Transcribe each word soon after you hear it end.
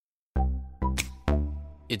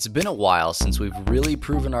It's been a while since we've really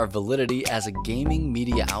proven our validity as a gaming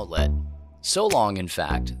media outlet. So long, in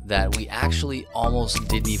fact, that we actually almost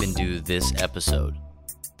didn't even do this episode.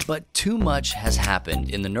 But too much has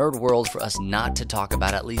happened in the nerd world for us not to talk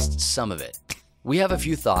about at least some of it. We have a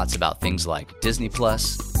few thoughts about things like Disney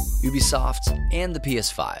Plus, Ubisoft, and the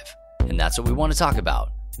PS5. And that's what we want to talk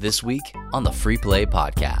about this week on the Free Play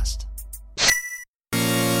Podcast.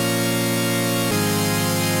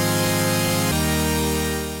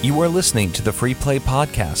 You are listening to the Free Play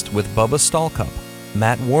Podcast with Bubba Stallcup,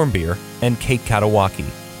 Matt Warmbier, and Kate Katawaki,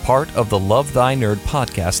 part of the Love Thy Nerd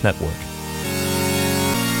Podcast Network.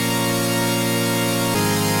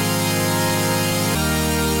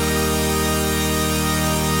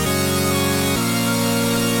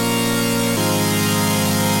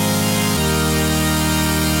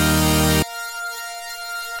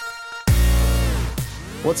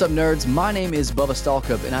 What's up, nerds? My name is Bubba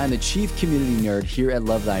Stallcup, and I'm the Chief Community Nerd here at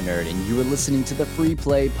Love Thy Nerd, and you are listening to the Free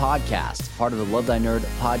Play Podcast, part of the Love Thy Nerd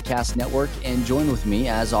Podcast Network. And join with me,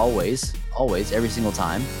 as always, every single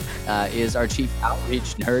time, is our Chief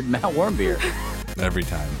Outreach Nerd, Matt Warmbier. Every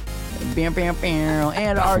time. Bam, bam, bam.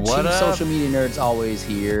 And our What Chief up? Social Media Nerd's always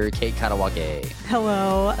here, Kate Katawaki.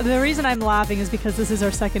 Hello. The reason I'm laughing is because this is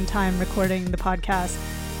our second time recording the podcast.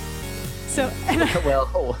 So,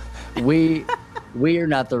 Well, we are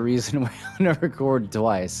not the reason we're going to record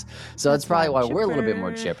twice. So that's probably why we're a little bit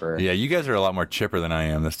more chipper. Yeah, you guys are a lot more chipper than I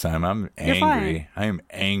am this time. I'm You're angry. fine. I am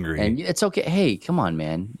angry. And it's okay. Hey, come on,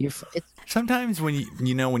 man. Sometimes when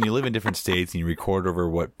when you live in different states and you record over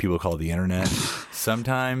what people call the internet,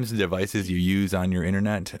 sometimes the devices you use on your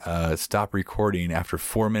internet stop recording after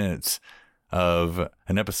 4 minutes of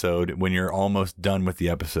an episode when you're almost done with the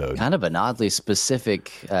episode. Kind of an oddly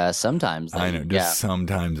specific sometimes. I know, just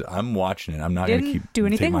sometimes. I'm watching it. I'm not going to didn't keep do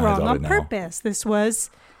anything take my eyes wrong off on it now. purpose. This was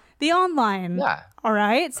the online. Yeah. All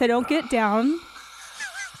right. So don't get down.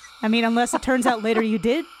 I mean, unless it turns out later you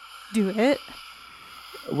did do it.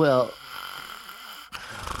 Well,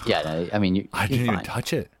 yeah, no, I mean, I you're didn't fine. even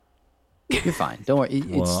touch it. You're fine. Don't worry. It's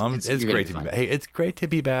you're gonna great to be fine. back. Hey, it's great to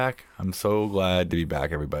be back. I'm so glad to be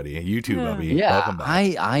back, everybody. You too, Bubby. Yeah, Welcome back.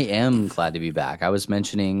 I am glad to be back. I was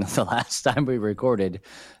mentioning the last time we recorded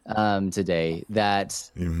today that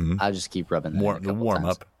I'll just keep rubbing that in a couple warm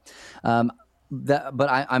times. up. But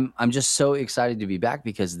I'm just so excited to be back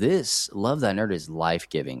because this Love Thy Nerd is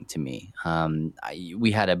life-giving to me.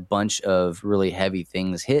 We had a bunch of really heavy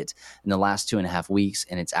things hit in the last 2.5 weeks,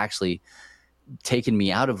 and it's actually taken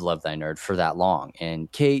me out of Love Thy Nerd for that long. And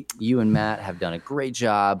Kate, you and Matt have done a great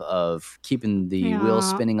job of keeping the wheels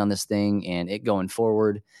spinning on this thing and it going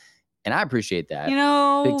forward. And I appreciate that. You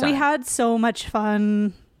know, Big time. we had so much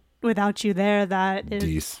fun without you there that it,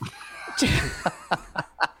 Jeez.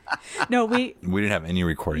 no, we We didn't have any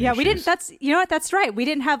recording yeah, issues. we didn't. That's you know what? That's right. We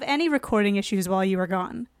didn't have any recording issues while you were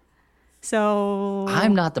gone. So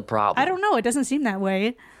I'm not the problem. I don't know. It doesn't seem that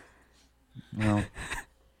way. Well,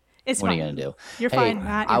 It's what are fine. you going to do? You're Hey, fine,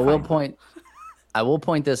 Matt. You're I will fine.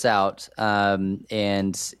 point this out,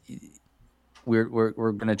 and we're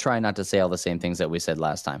going to try not to say all the same things that we said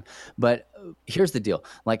last time. But here's the deal: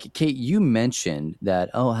 like Kate, you mentioned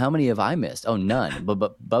that. Oh, how many have I missed? Oh, none. But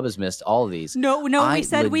Bubba's missed all of these. No, we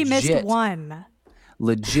said we missed one.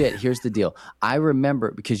 Legit. Here's the deal: I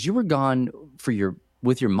remember because you were gone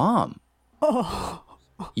with your mom. Oh,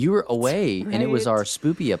 You were away, and it was right. our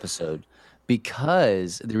spoopy episode.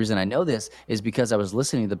 Because the reason I know this is because I was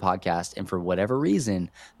listening to the podcast, and for whatever reason,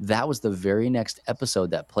 that was the very next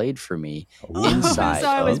episode that played for me inside. so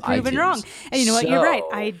I was of proven iTunes. wrong. And you know what? You're right.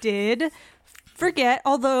 So, I did forget.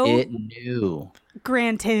 Although, it knew.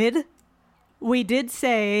 granted, we did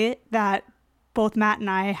say that both Matt and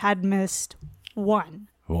I had missed one,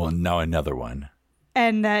 Well, now another one.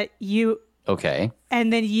 and that you, Okay,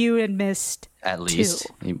 and then you had missed at least,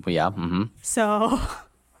 yeah. Mm-hmm. So.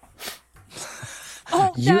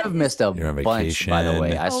 Oh, You that have is- missed a You're on bunch, by the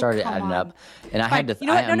way. vacation. I started come adding on. up, and I had to. You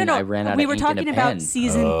know what? I mean, No. I ran out We of were ink and a talking about pen.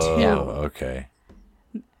 season Oh, 2 okay.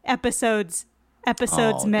 episodes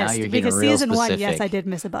Oh, now missed you're getting because real season 1, yes, specific. I did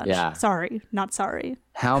miss a bunch. Yeah. Sorry, not sorry.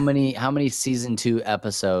 How many season 2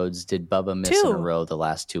 episodes did Bubba miss in a 2. row the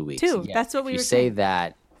last 2 weeks? 2. That's what we if you were say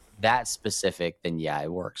saying. that specific, then yeah, it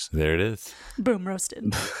works. There it is. Boom,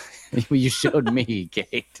 roasted. You showed me,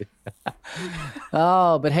 Kate.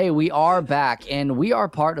 Oh, but hey, we are back, and we are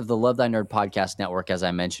part of the Love Thy Nerd Podcast Network, as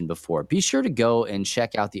I mentioned before. Be sure to go and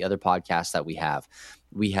check out the other podcasts that we have.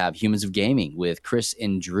 We have Humans of Gaming with Chris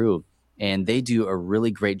and Drew. And they do a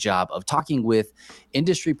really great job of talking with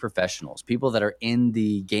industry professionals, people that are in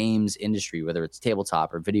the games industry, whether it's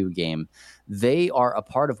tabletop or video game. They are a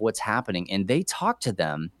part of what's happening, and they talk to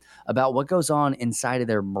them about what goes on inside of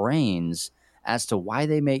their brains as to why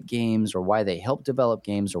they make games or why they help develop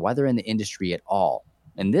games or why they're in the industry at all.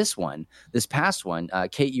 And this past one,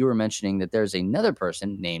 Kate, you were mentioning that there's another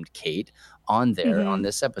person named Kate on there on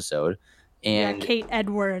this episode. And Kate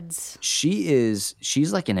Edwards. She's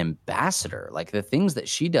like an ambassador. Like the things that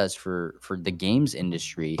she does for the games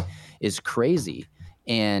industry is crazy.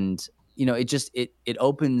 And, you know, it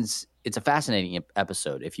opens, it's a fascinating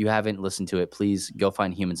episode. If you haven't listened to it, please go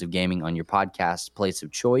find Humans of Gaming on your podcast place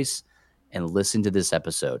of choice and listen to this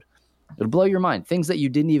episode. It'll blow your mind. Things that you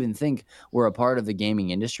didn't even think were a part of the gaming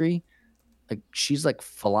industry. Like she's like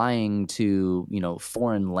flying to, you know,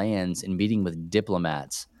 foreign lands and meeting with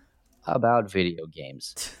diplomats about video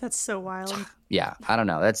games. That's so wild. Yeah, I don't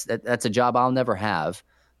know. That's a job I'll never have.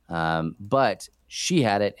 But she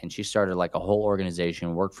had it, and she started like a whole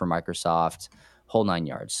organization, worked for Microsoft, whole 9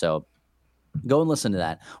 yards. So go and listen to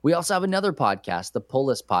that. We also have another podcast, the Pull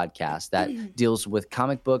List Podcast, that deals with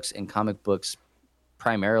comic books and comic books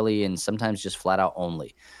primarily, and sometimes just flat out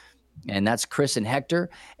only. And that's Chris and Hector,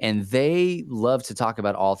 and they love to talk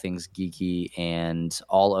about all things geeky and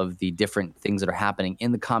all of the different things that are happening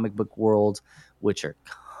in the comic book world, which are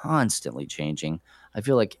constantly changing. I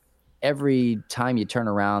feel like every time you turn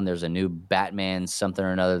around, there's a new Batman something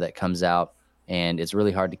or another that comes out, and it's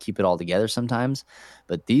really hard to keep it all together sometimes.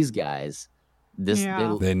 But these guys,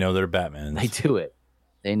 they know they're Batman. They do it.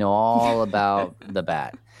 They know all about the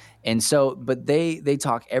Bat. And so, but they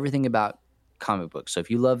talk everything about comic books. So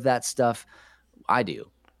if you love that stuff, I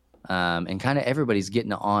do. And kind of everybody's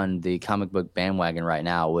getting on the comic book bandwagon right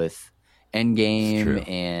now with Endgame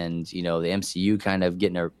and, you know, the MCU kind of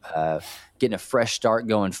getting a fresh start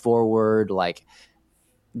going forward. Like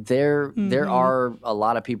there are a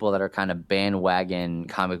lot of people that are kind of bandwagon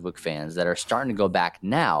comic book fans that are starting to go back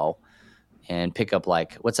now and pick up,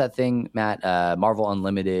 like, what's that thing, Matt? Marvel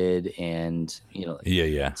Unlimited, and, you know,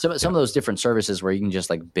 some of those different services where you can just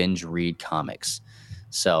like binge read comics.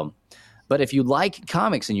 So, but if you like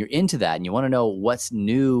comics and you're into that and you want to know what's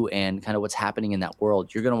new and kind of what's happening in that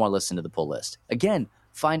world, you're going to want to listen to the Pull List. Again,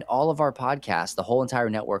 find all of our podcasts, the whole entire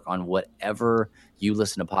network, on whatever you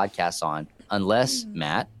listen to podcasts on, unless,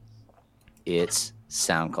 Matt, it's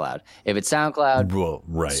SoundCloud. If it's SoundCloud, well,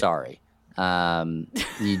 right. Sorry.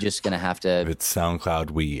 You're just going to have to. If it's SoundCloud,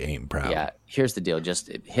 we ain't proud. Yeah. Here's the deal. Just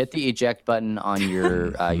hit the eject button on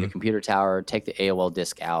your computer tower, take the AOL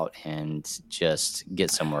disk out, and just get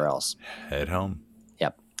somewhere else. Head home.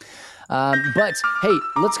 Yep. But hey,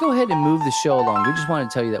 let's go ahead and move the show along. We just want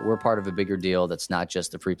to tell you that we're part of a bigger deal that's not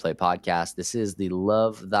just the Free Play Podcast. This is the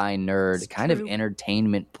Love Thy Nerd kind of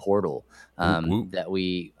entertainment portal that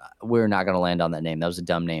we're not going to land on that name. That was a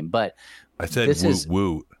dumb name. But I said woot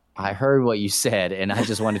woot. I heard what you said, and I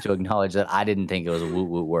just wanted to acknowledge that I didn't think it was woot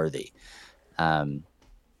woot worthy.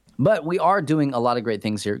 But we are doing a lot of great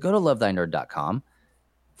things here. Go to lovethynerd.com.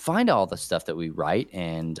 Find all the stuff that we write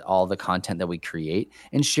and all the content that we create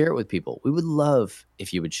and share it with people. We would love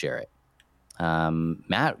if you would share it.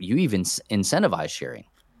 Matt, you even incentivize sharing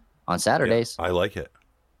on Saturdays. Yeah, I like it.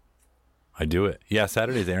 I do it. Yeah,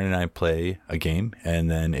 Saturdays, Aaron and I play a game,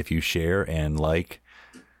 and then if you share and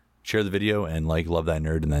share the video and Love Thy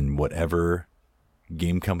Nerd, and then whatever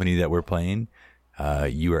game company that we're playing,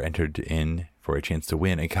 you are entered in for a chance to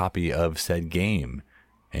win a copy of said game.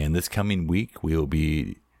 And this coming week, we will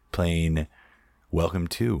be playing Welcome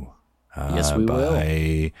to. Yes, we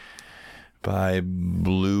will. By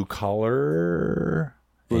Blue Collar.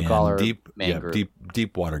 Deep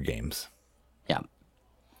Water Games. Yeah.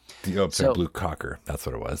 Blue Cocker. That's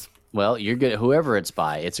what it was. Well, you're good. Whoever it's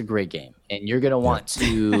by, it's a great game, and you're going to want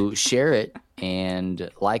to share it and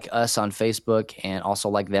like us on Facebook, and also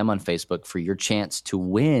like them on Facebook for your chance to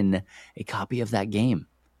win a copy of that game.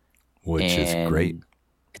 Which is great.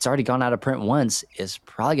 It's already gone out of print once. It's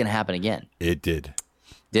probably going to happen again. It did.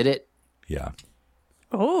 Did it? Yeah.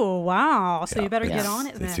 Oh, wow. So you better get on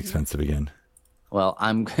it then. It's expensive again. Well,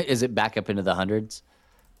 is it back up into the hundreds?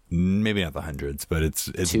 Maybe not the hundreds, but it's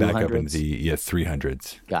back up into the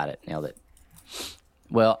 300s. Got it. Nailed it.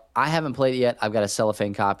 Well, I haven't played it yet. I've got a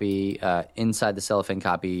cellophane copy inside the cellophane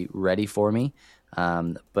copy ready for me.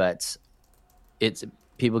 But it's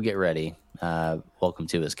people get ready. Welcome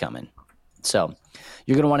to is coming. So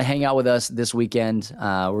you're going to want to hang out with us this weekend.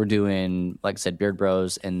 We're doing, like I said, Beard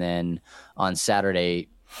Bros. And then on Saturday,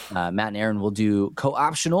 Matt and Aaron will do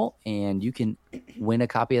co-optional, and you can win a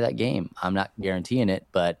copy of that game. I'm not guaranteeing it,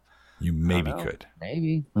 but you maybe could.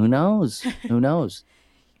 Maybe. Who knows? Who knows?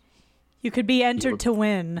 You could be entered to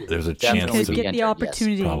win. There's a Definitely chance Could to be get entered, the yes.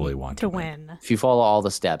 opportunity Probably want to to win. If you follow all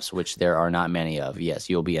the steps, which there are not many of, yes,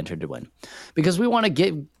 you'll be entered to win. Because we want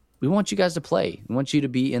you guys to play. We want you to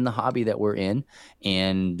be in the hobby that we're in,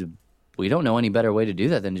 and we don't know any better way to do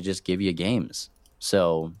that than to just give you games.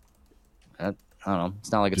 So, I don't know.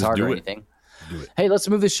 It's not like it's Just hard do or it. anything. Do it. Hey, let's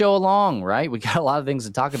move the show along, right? We got a lot of things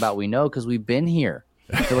to talk about. We know because we've been here.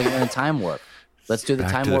 I feel like we're in a time warp. Let's do the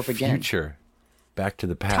Back time to warp the again. future. Back to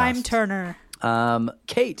the past. Time Turner.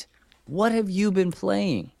 Kate, what have you been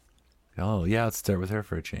playing? Oh, yeah. Let's start with her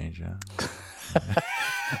for a change. Yeah.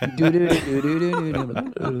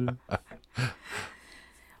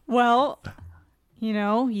 Well,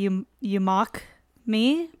 you mock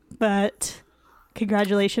me, but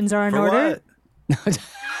congratulations are in order.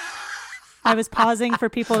 I was pausing for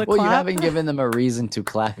people to Well, you clap. haven't given them a reason to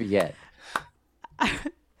clap yet.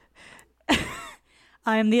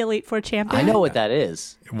 I am the Elite Four champion. I know what that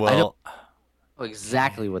is. Well, know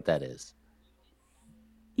exactly what that is.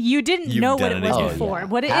 You didn't You've know what done it it was again. before. yeah.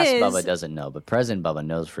 What it Past is, Bubba doesn't know, but present Bubba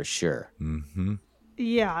knows for sure.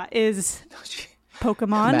 is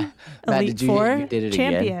Pokemon Matt, Elite did you- Four you did it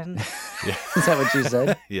again? champion. Is that what you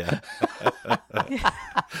said? yeah.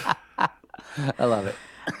 I love it.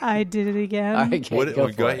 I did it again. All right, Kate, What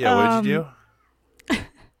go for it. yeah, what did you do?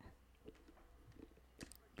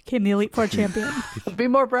 Became the Elite Four champion. Be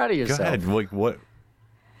more proud of Go yourself. ahead. What?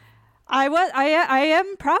 I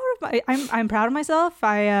am proud of I'm proud of myself.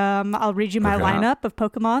 I'll read you my Okay. lineup of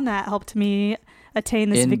Pokemon that helped me attain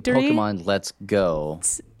this In victory. Pokemon Let's Go,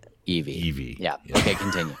 Eevee. Eevee. Yeah. Yeah. Okay,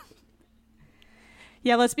 continue.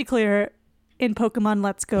 Yeah, let's be clear. In Pokemon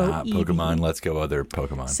Let's Go, Not Eevee. Pokemon. Let's go other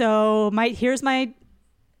Pokemon. So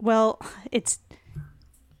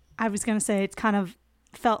I was gonna say it's kind of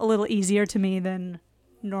felt a little easier to me than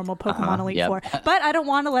normal Pokemon Elite yep. Four, but I don't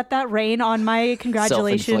want to let that rain on my Self-inflicted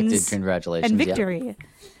congratulations congratulations. and yeah. victory.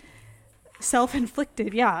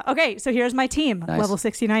 Self-inflicted, yeah. Okay, so here's my team: Nice. level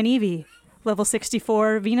 69 Eevee, level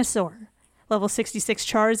 64 Venusaur, level 66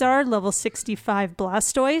 Charizard, level 65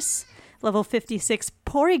 Blastoise, level 56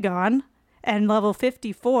 Porygon, and level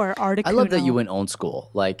 54 Articuno. I love that you went old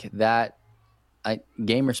school. Like that,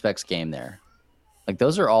 game respects game there. Like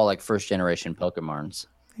those are all like first generation Pokemons.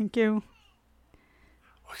 Thank you.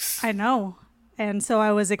 I know. And so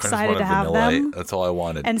I was I just excited to wanted have Vanillite. them. That's all I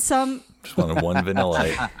wanted. And some, Just wanted one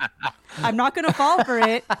Vanillite. I'm not going to fall for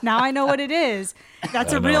it. Now I know what it is.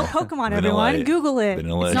 That's I a real know. Pokemon, everyone. Vanillite. Google it.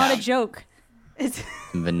 Vanilla. It's not a joke. It's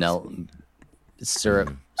Vanilla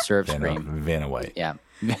syrup scream. Vanillite. Yeah.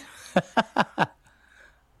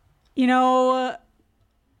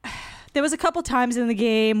 There was a couple times in the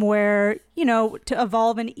game where, to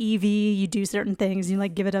evolve an Eevee, you do certain things. You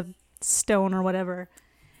like give it a stone or whatever.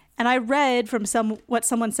 And I read from what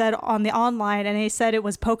someone said on the online, and they said it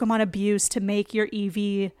was Pokemon abuse to make your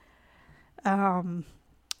Eevee. I'm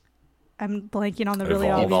blanking on the really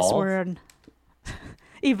Evolve. obvious Evolve? word.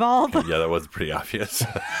 Evolve. Yeah, that was pretty obvious.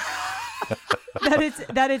 that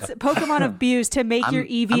it's Pokemon abuse to make your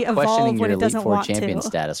Eevee I'm evolve questioning when your it Elite doesn't Four want champion to.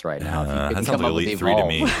 status right now. If you that couldn't sounds come like up with Elite 3 to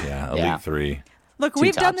me. Evolve. Yeah, Yeah. Elite 3. Look, Two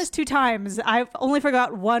we've done tops. this 2 times. I've only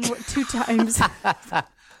forgot two times.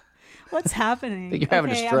 What's happening? You're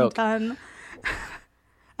having a Okay, stroke. I'm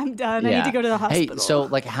done. I need to go to the hospital. Hey, so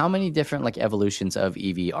like how many different like evolutions of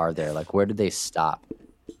Eevee are there? Like where did they stop?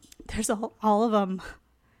 There's all of them.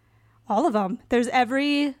 All of them. There's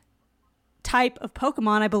every type of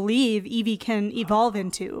Pokemon I believe Eevee can evolve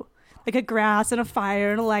into. Like a grass and a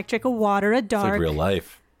fire, an electric, a water, a It's dark, like real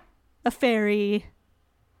life. a fairy.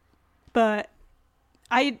 But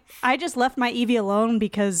I just left my Eevee alone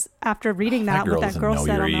because after reading That that, girl what that doesn't girl know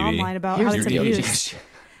said your on the Eevee. online about Here's how it's your deal. abused.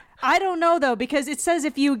 I don't know though, because it says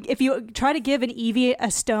if you try to give an Eevee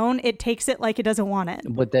a stone, it takes it like it doesn't want it.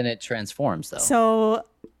 But then it transforms though. So,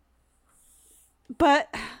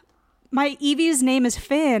 but my Eevee's name is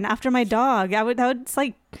Finn after my dog. It's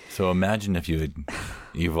like So imagine if you had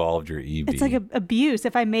evolved your Eevee. it's like abuse.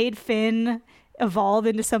 If I made Finn evolve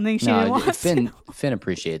into something she didn't want Finn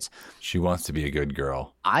appreciates. She wants to be a good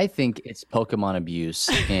girl. I think it's Pokemon abuse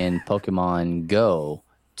in Pokemon Go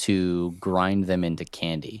to grind them into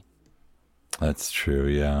candy. That's true,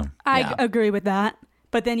 yeah. I agree with that.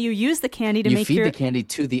 But then you use the candy to You make feed your the candy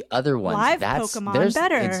to the other ones. live Pokemon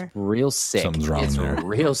better. It's real sick. Something's wrong it's there.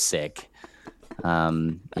 real sick.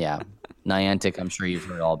 Yeah. Niantic, I'm sure you've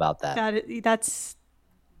heard all about that. that's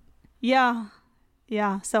yeah.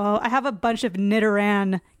 So I have a bunch of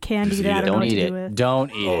Nidoran candy Just that eat I it. don't know Don't what eat to it. do with.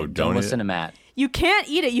 Don't eat Oh, it. don't Don't eat listen it. to Matt. You can't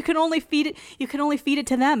eat it. You can only feed it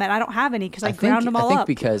to them, and I don't have any because I think, ground them all I think up.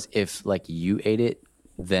 because if like you ate it,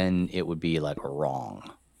 then it would be like wrong,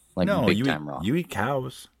 like No, big you time eat, wrong. you eat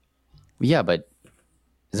cows. Yeah, but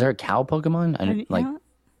is there a cow Pokemon? Like,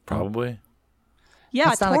 Probably.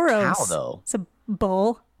 yeah, It's not a Tauros. cow, though. It's a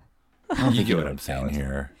bull. You get what I'm saying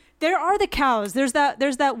here. There are the cows. There's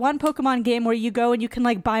that one Pokemon game where you go and you can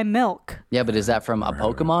like buy milk. yeah, but is that from a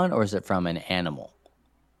Pokemon or is it from an animal?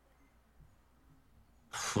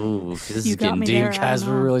 Ooh, this is You got getting me deep, there, I guys.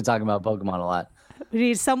 don't We're know. really talking about Pokemon a lot. We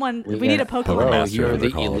need someone. We need a Pokemon. Pokemon Bro, Master, you're they're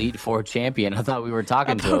the called. Elite Four champion. I thought we were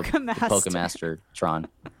talking to a Pokemaster. Pokemaster, Tron.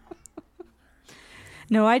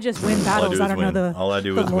 No, I just win All I battles. do I is don't win. know the All I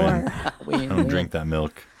do the is lore. win. I don't drink that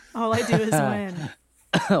milk. All I do is win.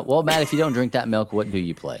 Well, Matt, if you don't drink that milk, what do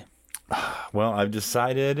you play? Well, I've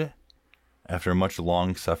decided, after much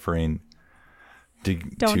long suffering, to say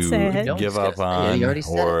it. Don't give say up it. Yeah, on, you already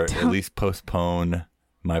said or it. at least postpone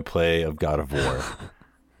my play of God of War.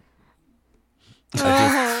 I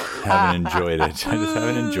just haven't enjoyed it. I just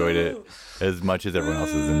haven't enjoyed it as much as everyone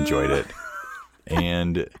else has enjoyed it.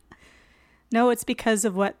 And No, it's because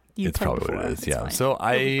of what you it's played probably before. what it is, It's yeah. fine. So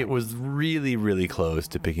I was really, really close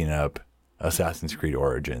to picking up Assassin's Creed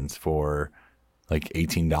Origins for like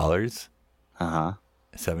 $18, Uh-huh.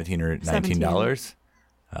 $17 or $19,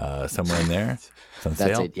 somewhere in there. It's on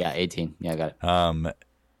That's sale. it. Yeah, 18. Yeah, I got it.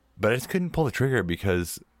 But I just couldn't pull the trigger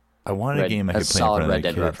because I wanted a game I could That's play in solid front of Red the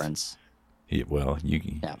Dead kids. reference. Yeah, well, you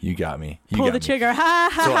got me. You Pull got the me. trigger. Ha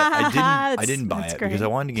ha So ha. I didn't buy That's it great. because I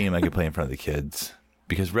wanted a game I could play in front of the kids.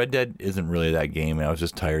 Because Red Dead isn't really that game, and I was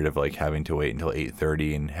just tired of like having to wait until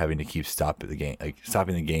 8:30 and having to keep stopping the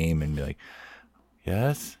game and be like,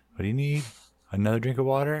 "Yes, what do you need? Another drink of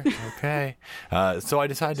water? Okay." So I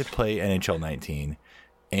decided to play NHL 19,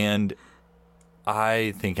 and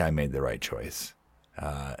I think I made the right choice.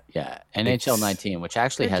 Yeah, NHL 19, which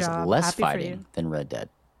actually Good has job. less Happy for fighting you. than Red Dead.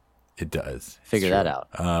 It does. Figure It's that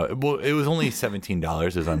true. out. Well, it was only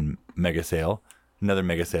 $17. It was on mega sale, another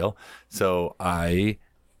mega sale. So I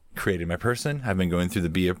created my person. I've been going through the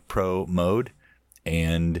Be a Pro mode,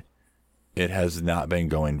 and it has not been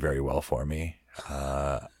going very well for me.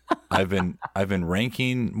 I've been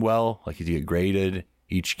ranking well. Like you get graded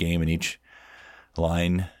each game and each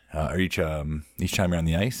line or each time you're on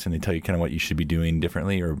the ice, and they tell you kind of what you should be doing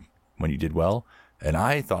differently or when you did well. And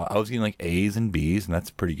I thought I was getting like A's and B's, and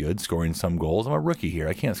that's pretty good, scoring some goals. I'm a rookie here.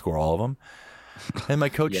 I can't score all of them. And my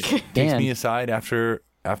coach Yes, you takes can. me aside after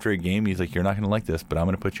a game. He's like, "You're not going to like this, but I'm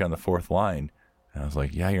going to put you on the fourth line." And I was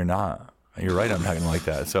like, "Yeah, you're not. You're right. I'm not going to like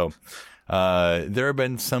that." So there have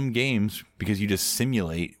been some games, because you just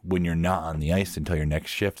simulate when you're not on the ice until your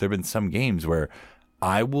next shift. There have been some games where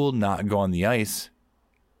I will not go on the ice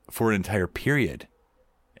for an entire period.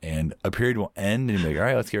 And a period will end and you're like, all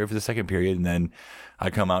right, let's get ready for the second period. And then I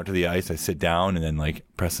come out to the ice, I sit down and then like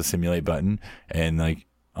press the simulate button and like,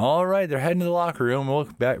 all right, they're heading to the locker room. We'll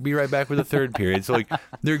be right back with the third period. So like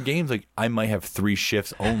there are games like I might have 3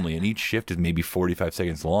 shifts only and each shift is maybe 45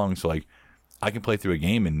 seconds long. So like I can play through a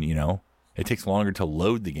game and, you know, it takes longer to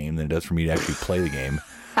load the game than it does for me to actually play the game.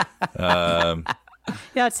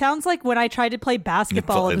 Yeah, it sounds like when I tried to play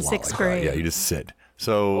basketball in It's a lot 6th like that. grade. Yeah, you just sit.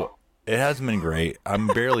 So it hasn't been great. I'm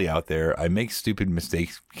barely out there. I make stupid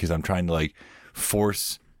mistakes because I'm trying to like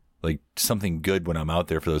force like something good when I'm out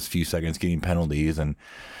there for those few seconds, getting penalties and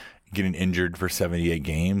getting injured for 78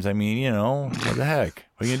 games. I mean, you know, what the heck?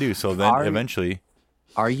 What are you gonna do? So then eventually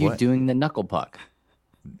Are you What? doing the knuckle puck?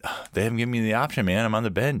 they haven't given me the option, man. I'm on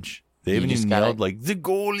the bench. They haven't just even gotta- yelled like the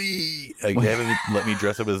goalie. Like they haven't let me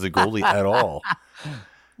dress up as a goalie at all.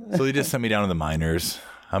 So they just sent me down to the minors.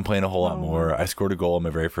 I'm playing a whole lot more. I scored a goal on my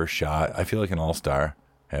very first shot. I feel like an all-star.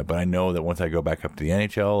 Yeah, but I know that once I go back up to the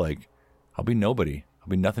NHL, like I'll be nobody. I'll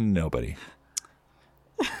be nothing to nobody.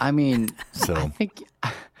 I mean, So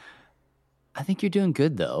I think you're doing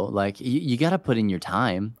good though. Like you got to put in your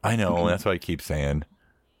time. I know, and that's what I keep saying.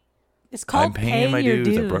 It's called I'm paying my your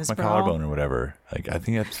dues. I broke my bro. collarbone or whatever. Like I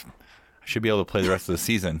think I should be able to play the rest of the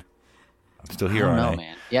season. I'm still I here, don't aren't know, I?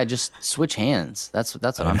 man. Yeah, just switch hands. That's what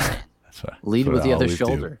I'm saying. That's what, Lead that's with what the I other always do.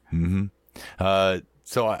 shoulder.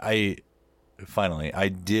 So I finally I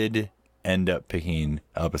did end up picking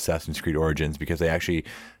up Assassin's Creed Origins because they actually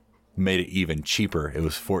made it even cheaper. It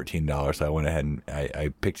was $14, so I went ahead and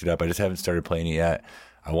I picked it up. I just haven't started playing it yet.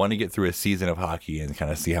 I want to get through a season of hockey and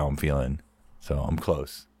kind of see how I'm feeling. So I'm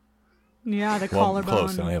close. Yeah, the Well, I'm collarbone.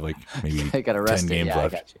 close. I only have like maybe I got 10 arrested. games Yeah, I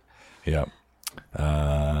left. got you.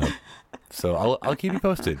 Yeah. So I'll keep you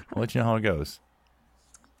posted. I'll let you know how it goes.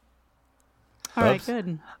 All right, Bubs?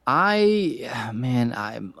 good.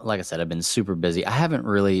 I'm like I said, I've been super busy. I haven't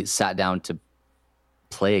really sat down to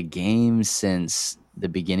play a game since the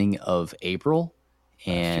beginning of April.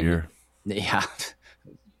 And Year. yeah,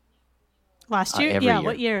 Last year? every Yeah, year.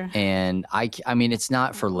 what year? And I mean, it's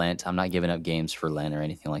not for Lent. I'm not giving up games for Lent or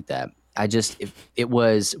anything like that. it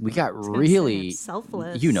was, we got really,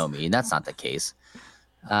 selfless. you know me, and that's not the case.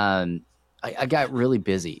 I got really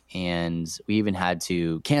busy, and we even had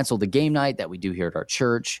to cancel the game night that we do here at our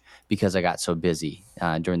church because I got so busy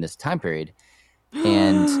during this time period.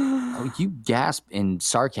 And you gasp in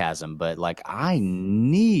sarcasm, but like, I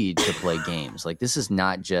need to play games. Like, this is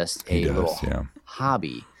not just a little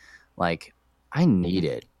hobby. Like, I need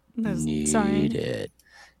it. Need it.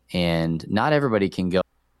 And not everybody can go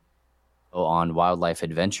on wildlife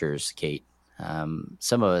adventures, Kate.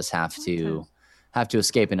 Some of us have to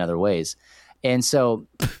escape in other ways. And so,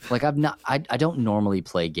 like, I don't normally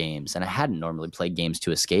play games, and I hadn't normally played games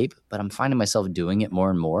to escape, but I'm finding myself doing it more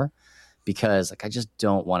and more because, like, I just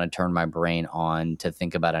don't want to turn my brain on to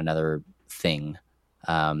think about another thing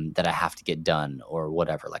that I have to get done or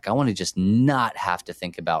whatever. Like, I want to just not have to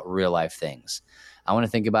think about real life things. I want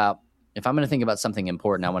to think about, if I'm going to think about something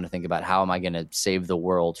important, I want to think about how am I going to save the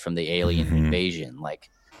world from the alien invasion?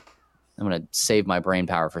 Like, I'm going to save my brain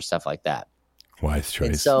power for stuff like that. Wise choice.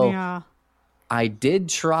 And so I did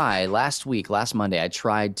try last Monday, I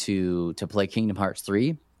tried to play Kingdom Hearts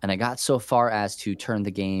 3, and I got so far as to turn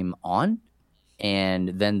the game on, and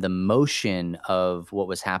then the motion of what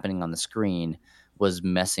was happening on the screen was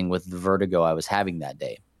messing with the vertigo I was having that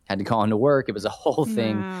day. Had to call into work. It was a whole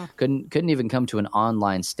thing. No. Couldn't even come to an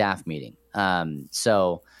online staff meeting.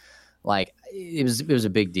 So like, it was a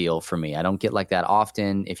big deal for me. I don't get like that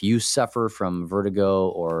often. If you suffer from vertigo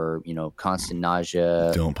or, you know, constant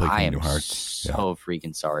nausea, don't play Kingdom Hearts. So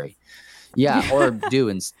freaking sorry. Yeah, or do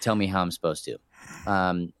and tell me how I'm supposed to.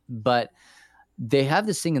 But they have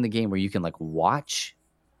this thing in the game where you can like watch.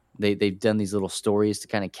 They've done these little stories to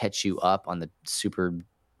kind of catch you up on the super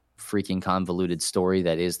freaking convoluted story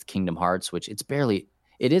that is Kingdom Hearts, which it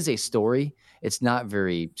is a story. It's not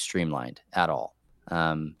very streamlined at all.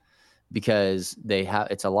 Because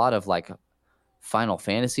it's a lot of like Final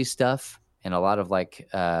Fantasy stuff and a lot of like,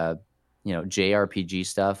 JRPG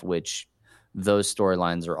stuff, which those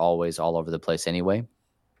storylines are always all over the place anyway.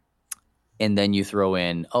 And then you throw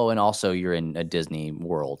in, and also you're in a Disney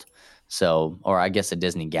world. So, or I guess a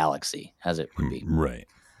Disney galaxy, as it would be. Right.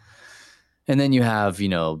 And then you have, you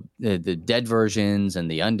know, the dead versions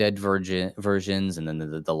and the undead versions, and then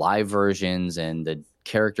the live versions and the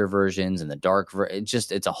character versions and the dark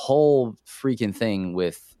it's a whole freaking thing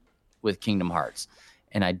with Kingdom Hearts.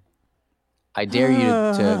 And I dare you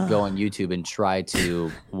to go on YouTube and try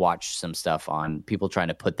to watch some stuff on people trying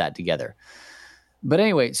to put that together. But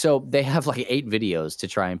anyway, so they have like 8 videos to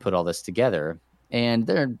try and put all this together, and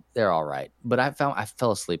they're all right. But I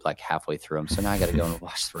fell asleep like halfway through them, so now I got to go and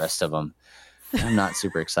watch the rest of them. I'm not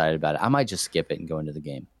super excited about it. I might just skip it and go into the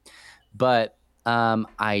game. But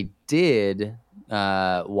I did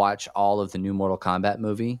watch all of the new Mortal Kombat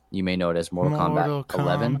movie. You may know it as Mortal Kombat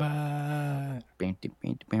 11.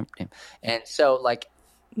 And so, like,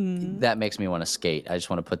 that makes me want to skate. I just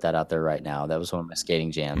want to put that out there right now. That was one of my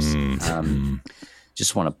skating jams.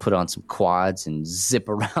 Just want to put on some quads and zip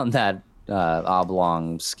around that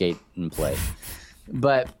oblong skate and play.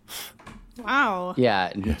 But wow,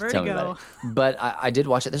 yeah, tell me about it. But I did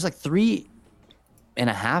watch it. There's like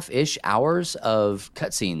 3.5-ish hours of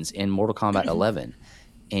cutscenes in Mortal Kombat 11,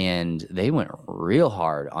 and they went real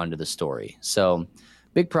hard onto the story. So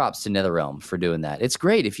big props to NetherRealm for doing that. It's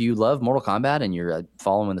great if you love Mortal Kombat and you're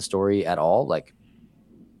following the story at all, like,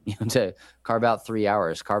 you know, to carve out 3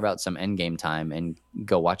 hours, carve out some endgame time and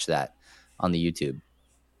go watch that on the YouTube.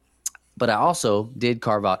 But I also did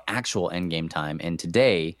carve out actual endgame time. And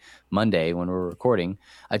today, Monday, when we're recording,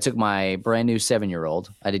 I took my brand new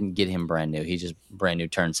 7-year-old. I didn't get him brand new. He just brand new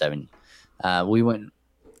turned 7. Happy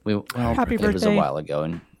birthday. It was a while ago,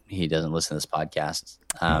 and he doesn't listen to this podcast.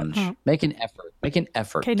 Make an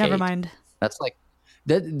effort. Okay, never mind. That's like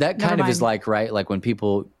that kind of is like, right? Like when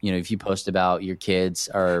people, you know, if you post about your kids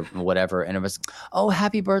or whatever, and it was, oh,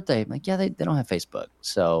 happy birthday. I'm like, yeah, they don't have Facebook.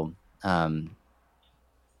 So,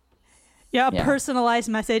 personalized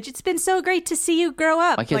message. It's been so great to see you grow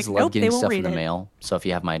up. My kids love getting stuff in the mail. So if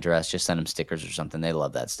you have my address, just send them stickers or something. They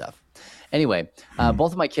love that stuff. Anyway,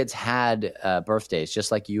 both of my kids had birthdays,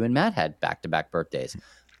 just like you and Matt had back-to-back birthdays.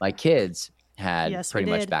 My kids had pretty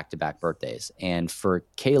much back-to-back birthdays. And for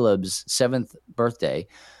Caleb's 7th birthday,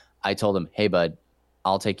 I told him, hey, bud,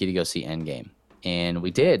 I'll take you to go see Endgame. And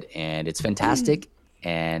we did. And it's fantastic.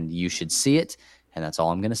 And you should see it. And that's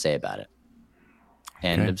all I'm going to say about it.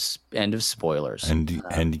 End of spoilers.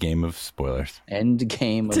 End game of spoilers. End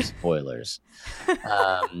game of spoilers.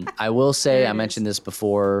 I will say, I mentioned this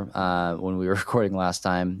before when we were recording last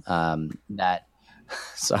time, that,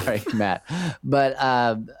 sorry, Matt, but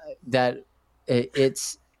that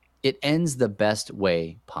it's it ends the best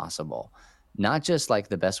way possible. Not just like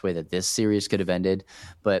the best way that this series could have ended,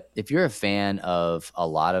 but if you're a fan of a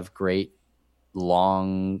lot of great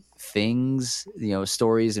long things,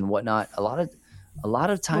 stories and whatnot, a lot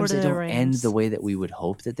of times they don't end the way that we would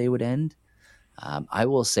hope that they would end. I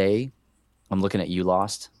will say, I'm looking at you,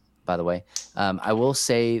 Lost, by the way. I will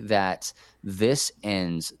say that this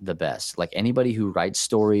ends the best. Like anybody who writes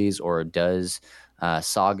stories or does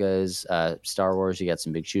sagas, Star Wars, you got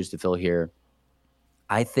some big shoes to fill here.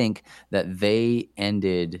 I think that they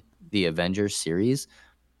ended the Avengers series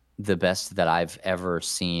the best that I've ever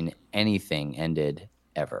seen anything ended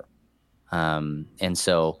ever. And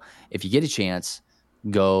so if you get a chance,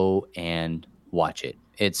 go and watch it.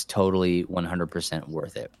 It's totally 100%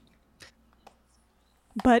 worth it.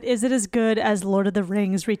 But is it as good as Lord of the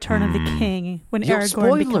Rings: Return of the King when Aragorn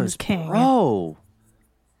spoilers, becomes king? Bro.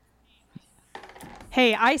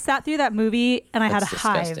 Hey, I sat through that movie and I had That's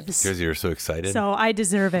disgusting. hives. Because you're so excited. So I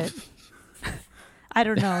deserve it. I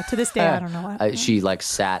don't know. To this day, I don't know. She like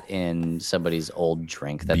sat in somebody's old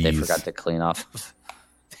drink that they Bees. forgot to clean off.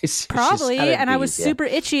 Probably. And I was super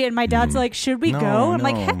itchy. And my dad's like, should we No, go? I'm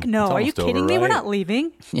like, no. heck no. It's Are you almost kidding over, me? We're right? not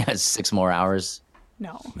leaving. Yeah, it's 6 more hours.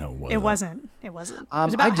 No. No, It wasn't. It wasn't. It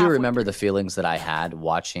was I about do halfway remember through. the feelings that I had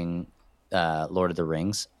watching Lord of the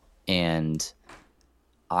Rings, and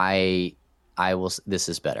I will. This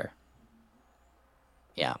is better.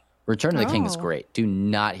 Yeah, Return of the King is Oh. great. Do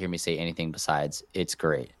not hear me say anything besides it's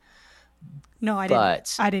great. No, I didn't.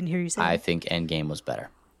 But I didn't hear you say I that. think Endgame was better.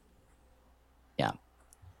 Yeah,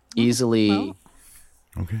 easily. well,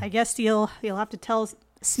 I guess you'll have to tell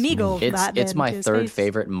Smeagol It's that. it's then, my to his third face.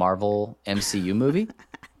 favorite Marvel MCU movie.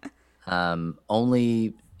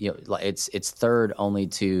 Only it's third only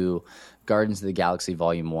to Guardians of the Galaxy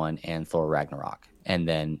Volume 1 and Thor Ragnarok, and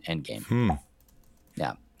then Endgame.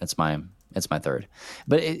 Yeah, it's my third.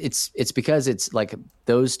 But it's because it's like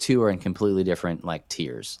those two are in completely different like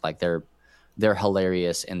tiers. Like they're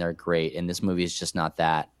hilarious and they're great, and this movie is just not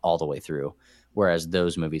that all the way through, whereas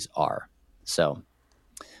those movies are. So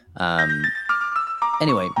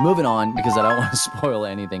anyway, moving on because I don't want to spoil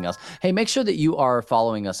anything else. Hey, make sure that you are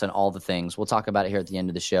following us on all the things. We'll talk about it here at the end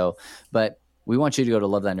of the show, but we want you to go to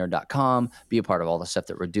lovethynerd.com, be a part of all the stuff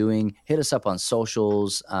that we're doing. Hit us up on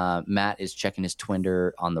socials. Matt is checking his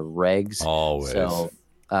Twinder on the regs. Always. So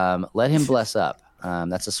let him bless up.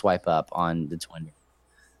 That's a swipe up on the Twinder.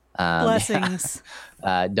 Blessings.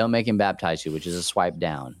 Don't make him baptize you, which is a swipe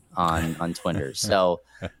down on Twitter. So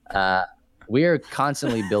we are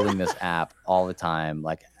constantly building this app all the time,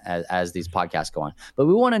 like as these podcasts go on. But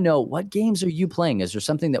we want to know, what games are you playing? Is there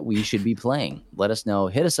something that we should be playing? Let us know.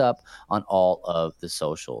 Hit us up on all of the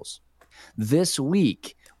socials. This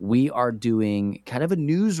week, we are doing kind of a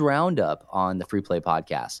news roundup on the Free Play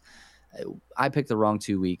Podcast. I picked the wrong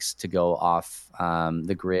 2 weeks to go off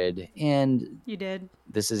the grid, and You did.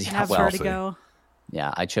 this is And have vertigo.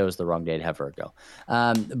 yeah, I chose the wrong day to have vertigo.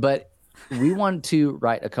 But we want to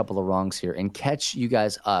right a couple of wrongs here and catch you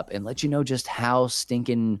guys up and let you know just how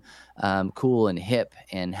stinking cool and hip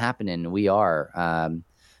and happening we are.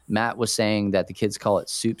 Matt was saying that the kids call it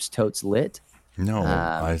Soups Totes Lit. No,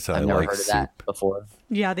 I said I've I never like heard of soup. that before.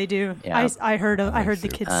 Yeah, they do. Yeah. I heard the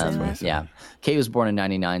soup. kids say that. Yeah. Kate was born in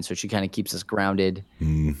 99, so she kind of keeps us grounded.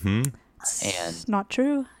 Mm-hmm. And Not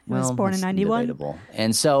true. He was born in that's 91. debatable.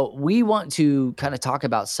 And so we want to kind of talk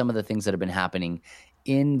about some of the things that have been happening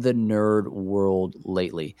in the nerd world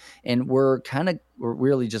lately. And we're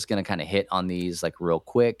really just going to kind of hit on these like real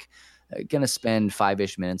quick. Going to spend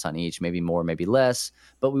 5-ish minutes on each, maybe more, maybe less.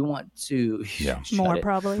 But we want to Yeah. Shut More it.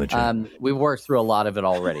 probably. Legit. We've worked through a lot of it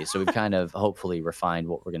already, so we've kind of hopefully refined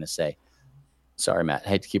what we're going to say. Sorry, Matt. I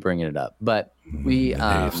hate to keep bringing it up, but we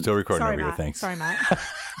Hey, still recording Sorry, over here. Matt. Thanks. Sorry, Matt.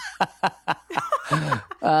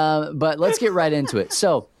 but let's get right into it.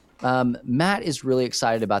 So Matt is really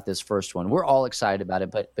excited about this first one. We're all excited about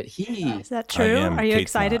it, but he Is that I true? am. Are you Kate's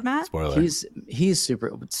excited, not. Matt? Spoiler. he's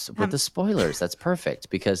super with the spoilers. That's perfect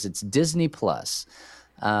because it's Disney Plus.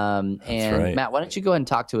 And right. Matt, why don't you go ahead and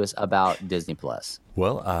talk to us about Disney Plus?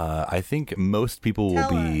 Well, I think most people will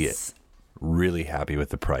be us. really happy with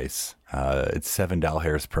the price. It's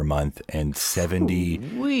 $7 per month and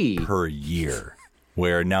 $70 per year.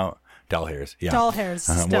 Where now doll hairs, yeah, Doll hairs,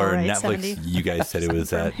 still where right, Netflix, 70. you guys said it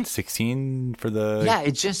was at 16 for the. Yeah,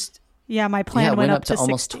 it just Yeah, my plan it went up to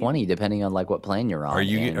almost 60. 20, depending on like what plan you're on. Are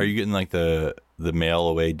you And, getting like the mail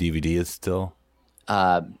away DVD is still?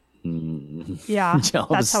 Yeah, Jobs,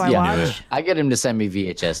 that's how I yeah. watch. I get him to send me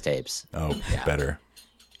VHS tapes. Oh, better.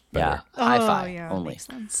 Yeah, Oh, hi-fi yeah, only. makes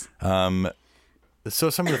sense. So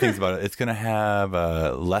some of the things about it, it's going to have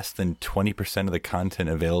less than 20% of the content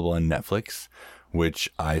available on Netflix,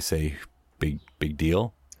 which I say big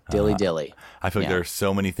deal. Dilly dilly. I feel like there are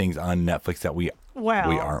so many things on Netflix that we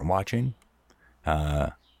aren't watching.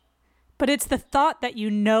 But it's the thought that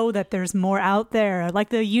you know that there's more out there, like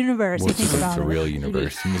the universe. You think It's about a it. real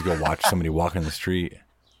universe. You just go watch somebody walk in the street.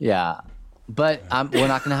 Yeah. But we're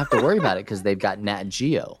not going to have to worry about it because they've got Nat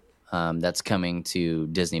Geo that's coming to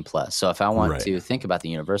Disney Plus. So if I want to think about the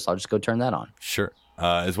universe, I'll just go turn that on. Sure.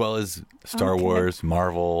 As well as Star Wars,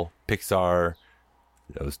 Marvel, Pixar,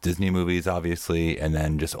 those Disney movies, obviously, and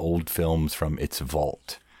then just old films from its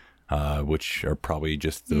vault, which are probably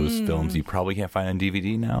just those films you probably can't find on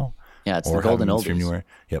DVD now. Yeah, it's the golden oldies. Anywhere.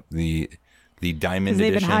 Yep, the diamond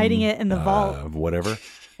They've edition. been hiding it in the vault. Whatever.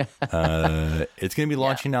 It's going to be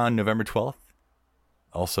launching on November 12th.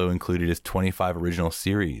 Also included is 25 original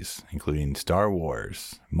series, including Star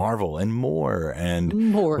Wars, Marvel, and more. And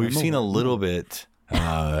we've seen a little bit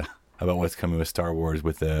about what's coming with Star Wars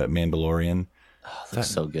with the Mandalorian. Oh, that's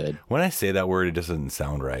so good. When I say that word, it doesn't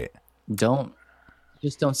sound right.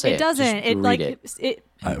 Just don't say it. It doesn't. Just It read like it.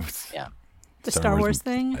 Yeah. the Star Wars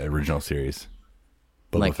thing. Original series.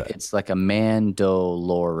 Boba Like Fett. it's like a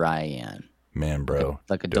Mandalorian. Man, bro.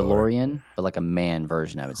 Like a DeLorean, but like a man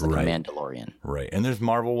version of it. It's like a Mandalorian. Right. And there's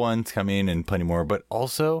Marvel ones coming and plenty more. But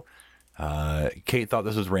also, Kate thought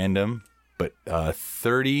this was random, but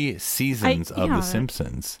 30 seasons of The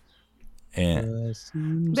Simpsons. And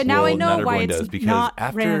But now I know not why everyone it's does, because not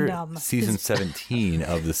after random. season 17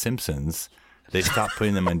 of The Simpsons, they stopped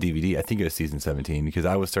putting them on DVD. I think it was season 17 because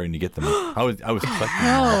I was starting to get them. I was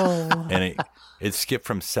collecting them. And it skipped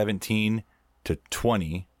from 17 to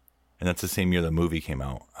 20. And that's the same year the movie came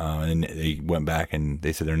out. And they went back and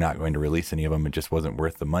they said they're not going to release any of them. It just wasn't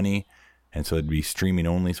worth the money. And so it'd be streaming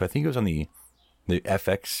only. So I think it was on the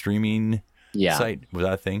FX streaming site. Was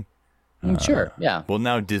that a thing? Sure, yeah. Well,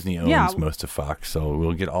 now Disney owns most of Fox. So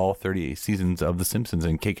we'll get all 38 seasons of The Simpsons.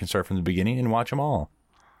 And Kate can start from the beginning and watch them all.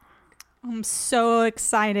 I'm so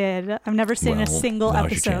excited. I've never seen a single now's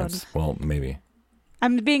your episode. chance. Well, maybe.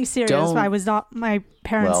 I'm being serious. Don't- I was not. My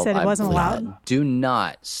parents said it wasn't allowed. Do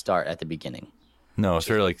not start at the beginning. No,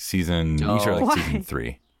 start like season. You start like season Why?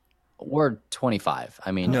 3. Or 25.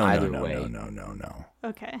 I mean, either way. No.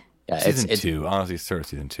 Okay. Yeah, Season 2. Honestly, start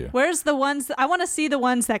season 2. Where's the ones? I want to see the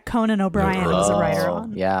ones that Conan O'Brien was a writer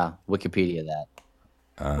on. Yeah, Wikipedia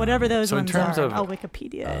that. Whatever those so in ones terms are, of, I'll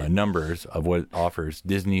Wikipedia. it. Numbers of what it offers,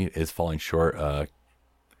 Disney is falling short.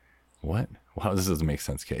 What? Wow, this doesn't make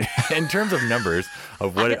sense, Kate. In terms of numbers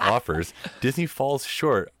of what it offers, Disney falls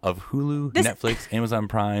short of Hulu, Netflix, Amazon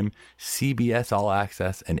Prime, CBS All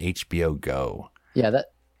Access, and HBO Go. Yeah,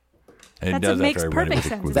 that And That makes perfect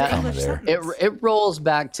sense. with It's the an comma English there. sentence. it rolls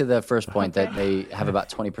back to the first point that they have about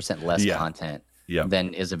 20% less content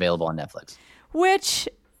than is available on Netflix. Which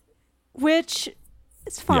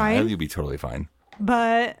is Yeah, fine, you'll be totally fine.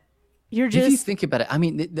 but you're If you just think about it, I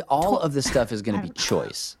mean, all of this stuff is going to be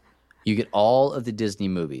choice. You get all of the Disney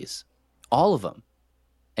movies, all of them.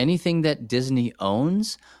 Anything that Disney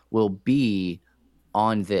owns will be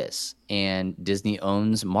on this. And Disney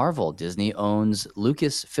owns Marvel. Disney owns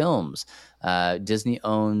Lucasfilms. Disney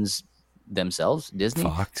owns themselves. Disney.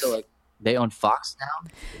 Fox. So like they own Fox now.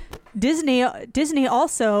 Disney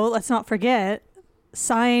also, let's not forget,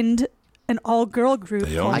 signed an all-girl group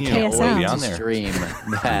They called own you. Can't It'll be wait on to there. stream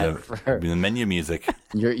that. for- The menu music.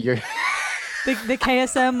 You're the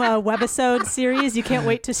KSM webisode series. You can't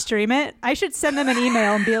wait to stream it. I should send them an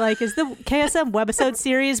email and be like, "Is the KSM webisode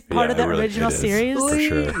series part Yeah, of the it really- original it is, series?" for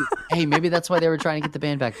sure. hey, maybe that's why they were trying to get the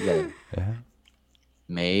band back together.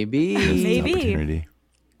 Maybe. Maybe. Opportunity.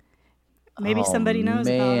 Maybe Oh, somebody knows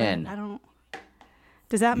man. about it. I don't.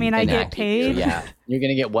 Does that mean I get Inactive. paid? Yeah, you're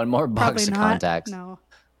gonna get one more box Probably of not. contacts. No.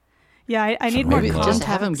 Yeah, I need more Maybe Well, just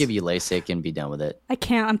have him contacts. give you LASIK and be done with it. I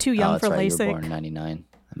can't. I'm too young Oh, that's for right. You were LASIK. born in '99.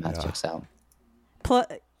 That math checks out.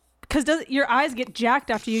 Because your eyes get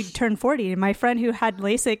jacked after you turn 40. And my friend who had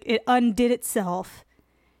LASIK, it undid itself.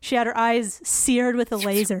 She had her eyes seared with a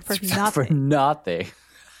laser for nothing. For nothing.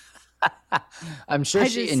 I'm sure I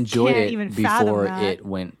she just enjoyed can't it even fathom before that. it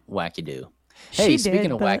went wacky-doo. She Hey, did,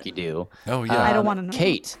 speaking of but- wacky-doo, Oh, yeah. I don't wanna know.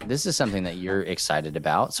 Kate, this is something that you're excited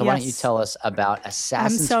about. So why don't you Yes. tell us about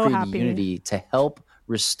Assassin's so Creed happy. Unity to help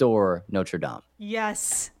restore Notre Dame?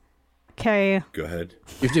 Yes. Okay. Go ahead.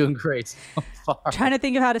 You're doing great so far. Trying to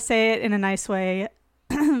think of how to say it in a nice way.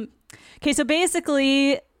 Okay, so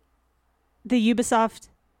basically, the Ubisoft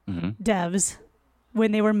devs,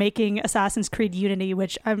 when they were making Assassin's Creed Unity,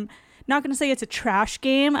 which I'm not going to say it's a trash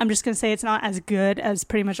game, I'm just going to say it's not as good as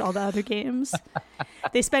pretty much all the other games.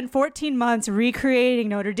 They spent 14 months recreating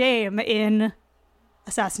Notre Dame in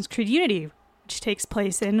Assassin's Creed Unity, which takes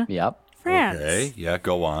place in Yep. France. Okay. Yeah,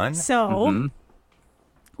 go on. So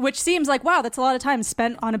which seems like, wow, that's a lot of time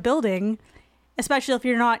spent on a building, especially if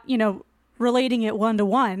you're not, relating it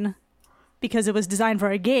one-to-one because it was designed for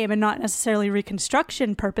a game and not necessarily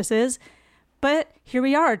reconstruction purposes. But here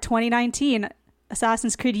we are, 2019.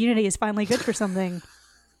 Assassin's Creed Unity is finally good for something.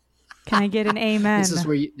 Can I get an amen? This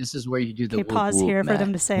is where you do the okay, whoop, pause whoop, here for Matt.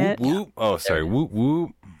 them to say Whoop, whoop. Oh, sorry. Whoop,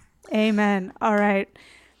 whoop. Amen. All right.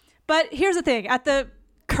 But here's the thing. At the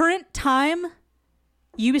current time,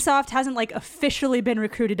 Ubisoft hasn't officially been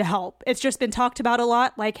recruited to help. It's just been talked about a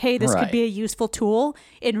lot. Hey, this could be a useful tool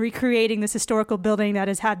in recreating this historical building that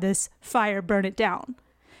has had this fire burn it down.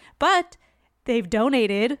 But they've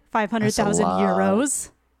donated 500,000 euros.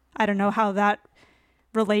 I don't know how that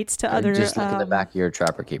relates to other Just look at the back of your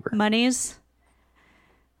Trapper Keeper. monies.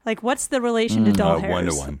 What's the relation to doll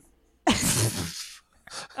hairs? 1-to-1.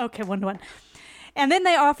 Okay, 1-to-1. And then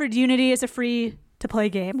they offered Unity as a free-to-play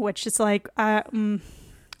game, which is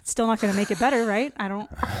still not going to make it better, right?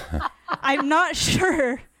 I'm not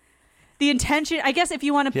sure the intention. I guess if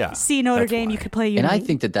you want to see Notre Dame, you could play Unity. And I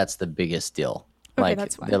think that that's the biggest deal. Okay,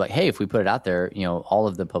 that's fine. They're like, hey, if we put it out there, all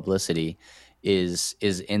of the publicity is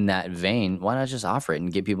in that vein. Why not just offer it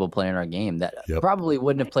and get people playing our game that probably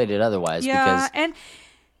wouldn't have played it otherwise because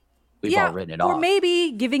we've all written it off. Or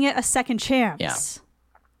maybe giving it a second chance. Yeah.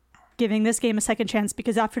 Giving this game a second chance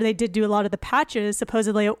because after they did do a lot of the patches,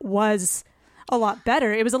 supposedly it was a lot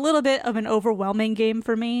better. It was a little bit of an overwhelming game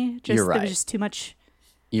for me. You're right. There was just too much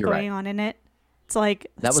You're going on in it. It's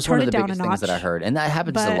that was one of the biggest things that I heard. And that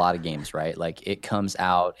happens to a lot of games, right? It comes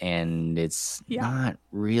out and it's not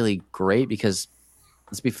really great because,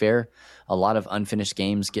 let's be fair, a lot of unfinished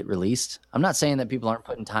games get released. I'm not saying that people aren't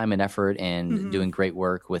putting time and effort and doing great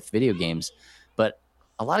work with video games, but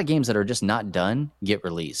a lot of games that are just not done get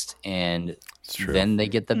released. And then they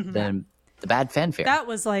get the bad fanfare. That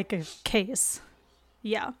was a case.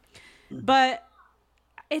 Yeah. But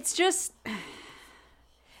it's just...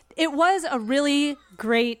 It was a really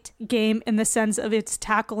great game in the sense of it's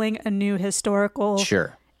tackling a new historical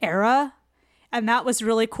era. And that was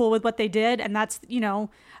really cool with what they did. And that's,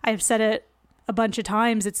 I've said it a bunch of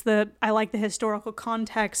times. I like the historical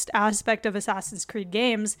context aspect of Assassin's Creed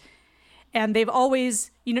games. And they've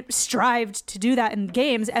always, strived to do that in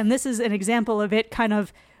games. And this is an example of it kind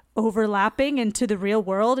of overlapping into the real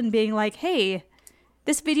world and being like, hey,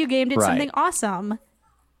 this video game did something awesome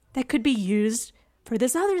that could be used for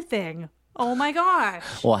this other thing. Oh my gosh.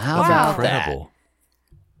 Well, how about incredible.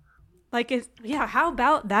 that? How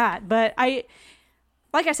about that? But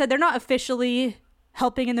like I said, they're not officially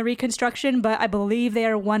helping in the reconstruction, but I believe they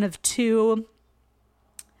are one of two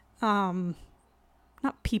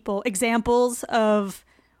examples of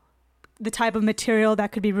the type of material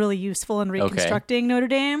that could be really useful in reconstructing Notre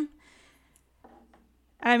Dame.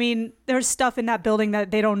 I mean, there's stuff in that building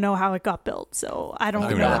that they don't know how it got built, so I don't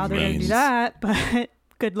know how they're going to do that, but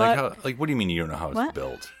good luck. What do you mean you don't know how it's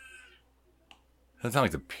built? That's not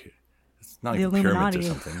it's not the like the pyramids Illuminati or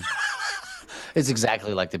something. It's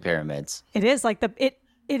exactly like the pyramids. It is like it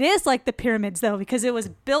is like the pyramids, though, because it was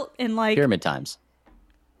built in pyramid times.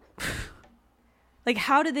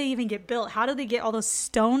 How did they even get built? How did they get all those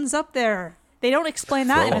stones up there? They don't explain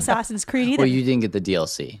that in Assassin's Creed either. Well, you didn't get the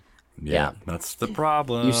DLC. Yeah, that's the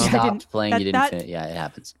problem. You stopped playing. You didn't finish. Yeah, it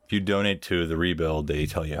happens. If you donate to the rebuild, they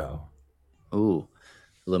tell you how. Ooh,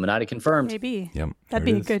 Illuminati confirmed. Maybe. Yep, that'd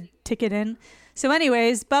be a good ticket in. So,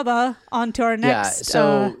 anyways, Bubba, on to our next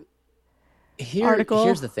article.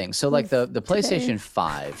 Here's the thing. So, the PlayStation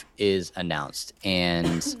 5 is announced,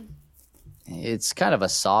 and it's kind of a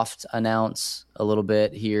soft announce a little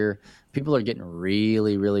bit here. People are getting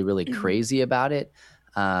really, really, really crazy about it.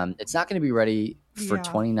 It's not going to be ready for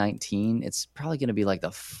 2019. It's probably going to be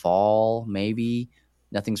the fall, maybe.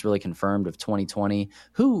 Nothing's really confirmed of 2020.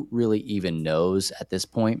 Who really even knows at this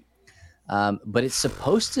point? But it's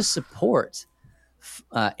supposed to support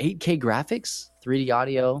 8K graphics, 3D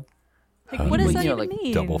audio. What does that even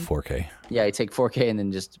mean? Double 4K. Yeah, you take 4K and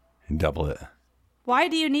then just double it. Why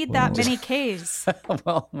do you need that many Ks?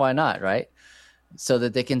 Well, why not, right? So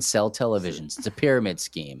that they can sell televisions. It's a pyramid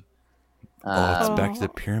scheme. It's back to the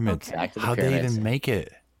pyramids. Okay. Back to the How'd pyramids. they even make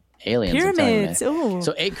it? Aliens. Pyramids. Ooh.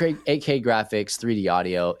 So 8K graphics, 3D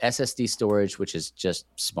audio, SSD storage, which is just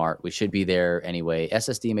smart. We should be there anyway.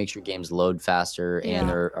 SSD makes your games load faster, and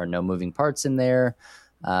there are no moving parts in there,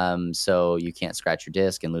 so you can't scratch your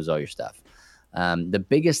disk and lose all your stuff. The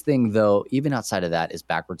biggest thing, though, even outside of that, is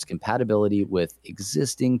backwards compatibility with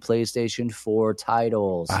existing PlayStation 4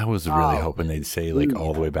 titles. I was really hoping they'd say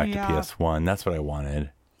all the way back to PS1. That's what I wanted.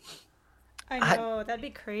 I know, that'd be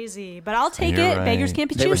crazy. But I'll take You're it. right. Beggars can't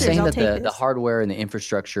be choosers. They were saying I'll that take the hardware and the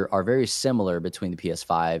infrastructure are very similar between the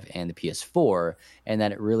PS5 and the PS4, and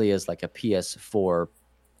that it really is like a PS4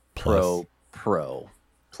 Pro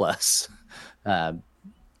Plus.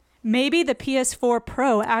 Maybe the PS4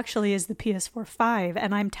 Pro actually is the PS4 5,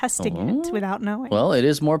 and I'm testing it without knowing. Well, it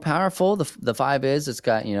is more powerful. The 5 is. It's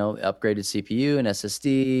got, upgraded CPU and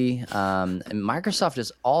SSD. And Microsoft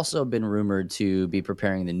has also been rumored to be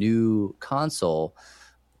preparing the new console,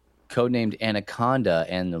 codenamed Anaconda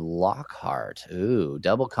and Lockhart. Ooh,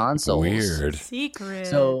 double consoles. Weird. Secrets.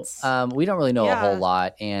 So we don't really know a whole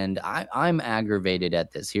lot, and I'm aggravated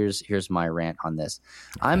at this. Here's my rant on this.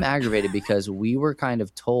 I'm aggravated because we were kind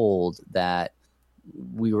of told that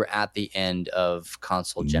we were at the end of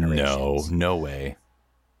console generations. No way.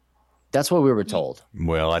 That's what we were told.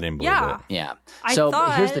 Well, I didn't believe it. Yeah. I So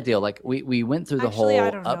thought- here's the deal. Like we went through the Actually, whole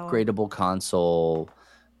I don't know. upgradable console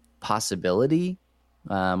possibility.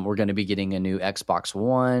 We're going to be getting a new Xbox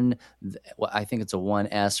One. I think it's a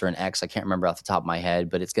 1S or an X. I can't remember off the top of my head,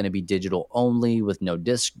 but it's going to be digital only with no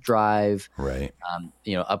disc drive. Right.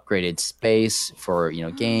 Upgraded space for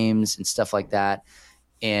games and stuff like that.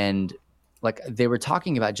 And like they were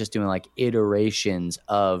talking about just doing like iterations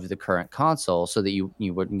of the current console so that you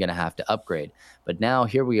weren't going to have to upgrade. But now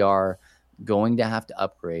here we are going to have to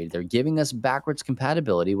upgrade. They're giving us backwards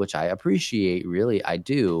compatibility, which I appreciate. Really, I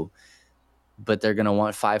do. But they're going to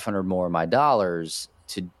want $500 more of my dollars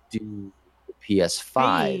to do the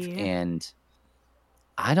PS5. Hey. And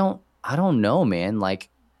I don't know, man. Like,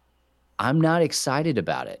 I'm not excited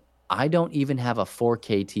about it. I don't even have a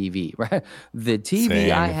 4K TV, right? The TV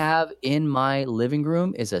Same. I have in my living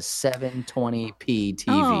room is a 720p TV.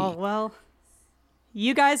 Oh, well,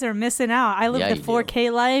 you guys are missing out. I live Yeah, the you do.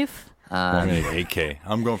 4K life. I need 8K.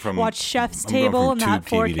 I'm going from Watch Chef's I'm going Table, from not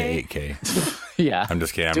tube 4K. TV to 8K. Yeah. I'm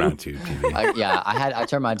just kidding. I'm not a tube TV. I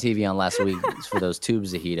turned my TV on last week for those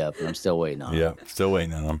tubes to heat up, and I'm still waiting on it. Yeah, still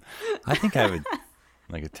waiting on them. I think I have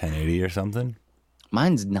like a 1080 or something.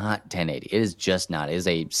 Mine's not 1080. It is just not. It is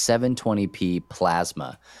a 720p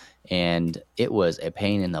plasma, and it was a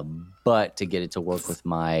pain in the butt to get it to work with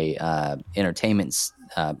my entertainment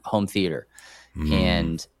home theater.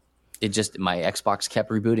 And it just, my Xbox kept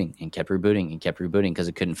rebooting and kept rebooting and kept rebooting because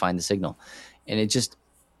it couldn't find the signal. And it just,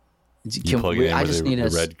 You plug it in I with just the, need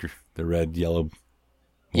the red, yellow,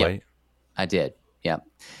 Yep. white. I did. Yeah.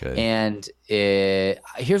 Good. And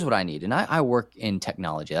here's what I need. And I work in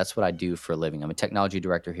technology. That's what I do for a living. I'm a technology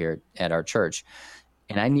director here at our church.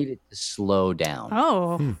 And I needed to slow down.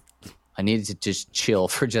 Oh, I needed to just chill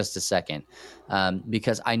for just a second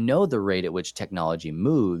because I know the rate at which technology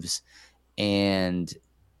moves. And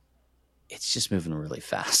it's just moving really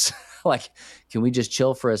fast. Like, can we just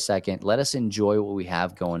chill for a second? Let us enjoy what we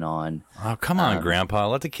have going on. Oh, come on, Grandpa.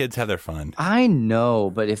 Let the kids have their fun. I know,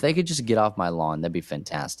 but if they could just get off my lawn, that'd be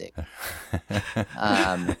fantastic. But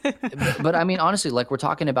I mean, honestly, like we're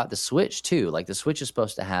talking about the Switch too. Like the Switch is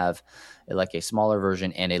supposed to have like a smaller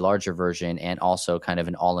version and a larger version, and also kind of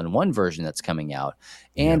an all-in-one version that's coming out.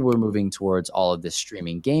 And we're moving towards all of this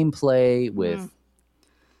streaming gameplay with.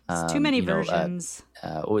 it's too many versions.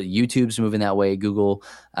 YouTube's moving that way. Google.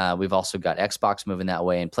 We've also got Xbox moving that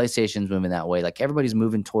way, and PlayStation's moving that way. Like everybody's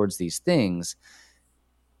moving towards these things,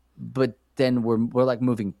 but then we're like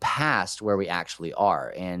moving past where we actually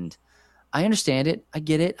are. And I understand it. I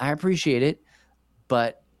get it. I appreciate it.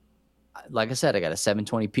 But like I said, I got a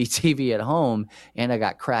 720p TV at home, and I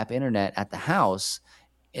got crap internet at the house,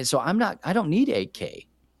 and so I don't need 8K.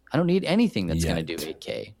 I don't need anything that's going to do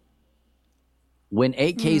 8K. When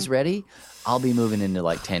 8K is ready, I'll be moving into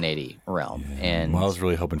like 1080 realm. And Well, I was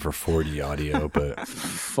really hoping for 4D audio, but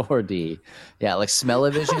 4D. Yeah, like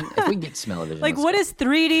smell-o-vision. If we can get smell-o-vision. Like, let's what go. does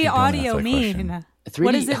 3D ask audio that mean? question. 3D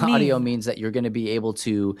What does it audio mean? means that you're going to be able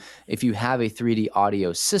to, if you have a 3D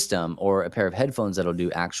audio system or a pair of headphones that'll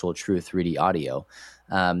do actual true 3D audio,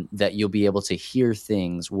 that you'll be able to hear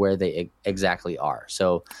things where they exactly are.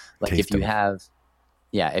 So, like Taste if you them. have,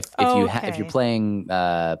 if you're playing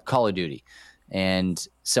Call of Duty, and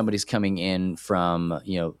somebody's coming in from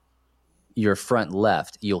your front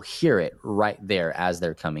left, you'll hear it right there as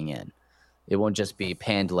they're coming in. It won't just be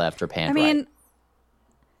panned left or panned right.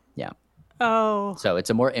 Yeah. Oh, So it's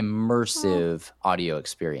a more immersive audio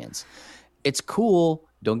experience. It's cool.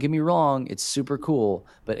 Don't get me wrong. It's super cool.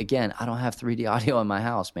 But again, I don't have 3D audio in my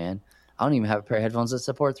house, man. I don't even have a pair of headphones that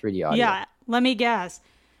support 3D audio. yeah. Let me guess.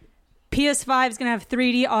 PS5 is gonna have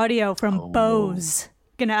 3D audio from Bose.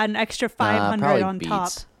 Gonna add an extra 500 probably on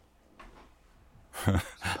top.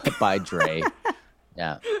 Beats. By Dre.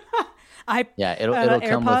 Yeah. It'll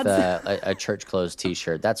come with a church clothes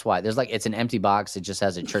T-shirt. That's why it's an empty box. It just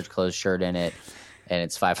has a church clothes shirt in it, and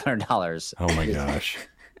it's $500. Oh my gosh!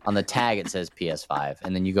 On the tag it says PS5,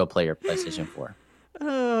 and then you go play your PlayStation 4.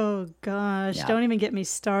 Oh gosh! Yeah. Don't even get me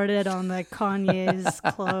started on the Kanye's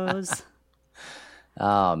clothes.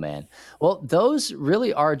 Oh man. Well, those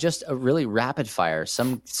really are just a really rapid fire.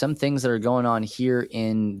 Some things that are going on here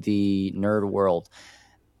in the nerd world.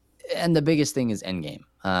 And the biggest thing is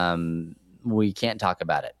Endgame. We can't talk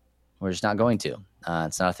about it. We're just not going to.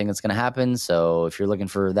 It's not a thing that's going to happen. So if you're looking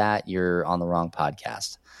for that, you're on the wrong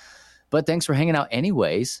podcast. But thanks for hanging out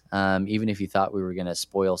anyways. Even if you thought we were going to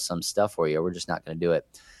spoil some stuff for you, we're just not going to do it.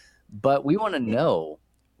 But we want to know,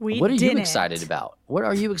 what are you excited about? What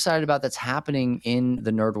are you excited about that's happening in the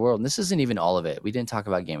nerd world? And this isn't even all of it. We didn't talk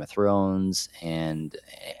about Game of Thrones and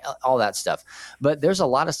all that stuff. But there's a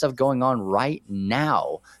lot of stuff going on right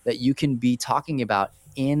now that you can be talking about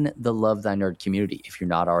in the Love Thy Nerd community. If you're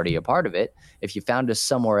not already a part of it, if you found us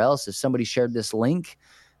somewhere else, if somebody shared this link,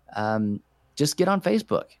 just get on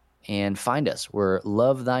Facebook and find us. We're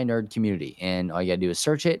Love Thy Nerd community. And all you got to do is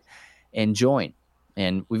search it and join.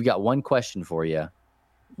 And we've got one question for you.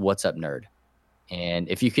 What's up, nerd? And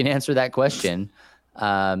if you can answer that question,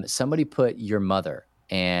 somebody put your mother,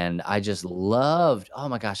 and I just loved, oh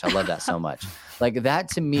my gosh, I love that so much. Like that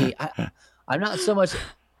to me, I'm not so much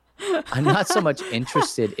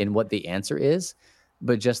interested in what the answer is,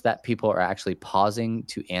 but just that people are actually pausing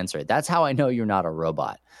to answer it. That's how I know you're not a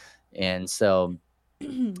robot. And so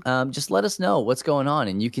just let us know what's going on,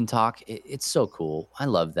 and you can talk. It's so cool. I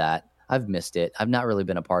love that. I've missed it. I've not really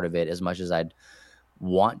been a part of it as much as I'd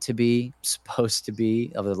want to be, supposed to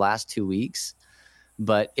be over the last 2 weeks,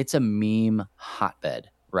 but it's a meme hotbed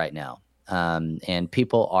right now. And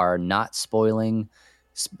people are not spoiling,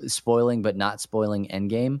 but not spoiling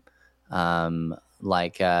Endgame.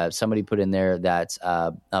 Somebody put in there that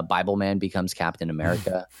Bible Man becomes Captain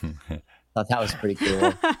America. Thought that was pretty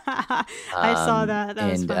cool. I saw that.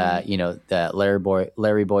 That was funny. The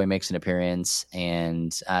Larry Boy makes an appearance,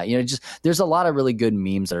 and just there's a lot of really good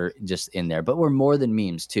memes that are just in there. But we're more than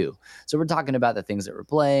memes too. So we're talking about the things that we're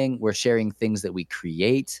playing. We're sharing things that we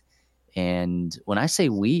create, and when I say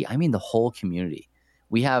we, I mean the whole community.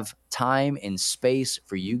 We have time and space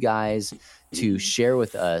for you guys to share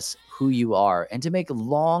with us who you are and to make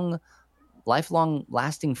lifelong,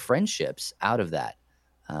 lasting friendships out of that.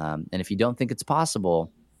 And if you don't think it's possible,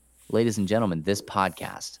 ladies and gentlemen, this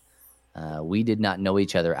podcast, we did not know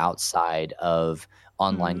each other outside of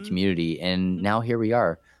online community. And now here we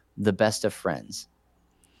are, the best of friends.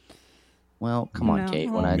 Well, come on, Kate.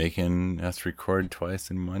 Making us record twice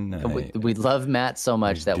in one night. We love Matt so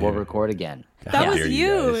much that we'll record again. That was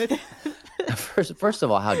you. First of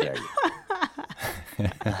all, how dare you?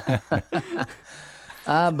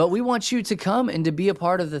 But we want you to come and to be a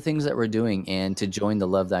part of the things that we're doing and to join the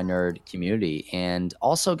Love Thy Nerd community. And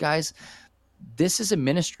also, guys, this is a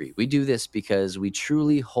ministry. We do this because we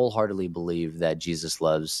truly, wholeheartedly believe that Jesus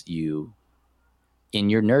loves you in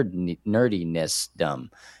your nerdiness.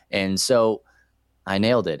 And so I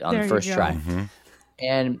nailed it on the first try. Mm-hmm.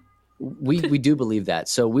 And we do believe that.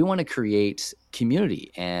 So we want to create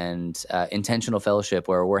community and intentional fellowship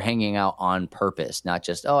where we're hanging out on purpose, not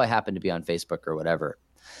just, I happen to be on Facebook or whatever.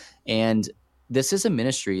 And this is a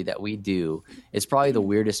ministry that we do. It's probably the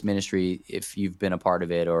weirdest ministry if you've been a part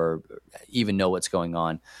of it or even know what's going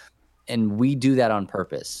on. And we do that on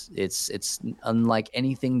purpose. It's unlike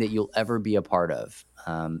anything that you'll ever be a part of,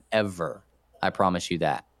 ever. I promise you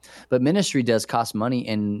that. But ministry does cost money,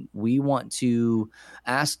 and we want to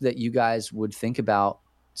ask that you guys would think about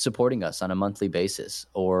supporting us on a monthly basis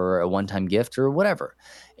or a one-time gift or whatever.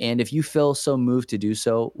 And if you feel so moved to do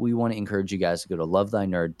so, we want to encourage you guys to go to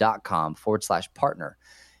lovethynerd.com/partner.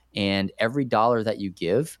 And every dollar that you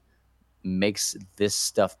give makes this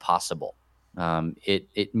stuff possible.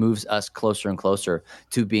 It moves us closer and closer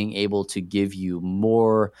to being able to give you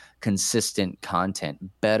more consistent content,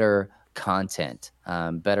 better content,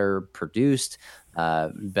 better produced,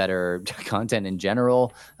 better content in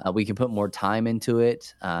general. We can put more time into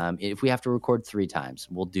it. If we have to record 3 times,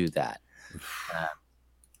 we'll do that.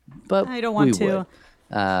 But I don't want to.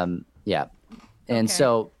 Yeah. And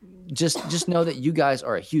so just know that you guys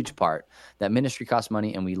are a huge part. That ministry costs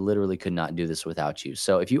money, and we literally could not do this without you.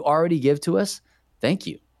 So if you already give to us, thank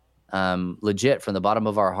you. Legit, from the bottom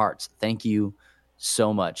of our hearts, thank you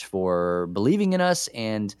so much for believing in us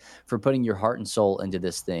and for putting your heart and soul into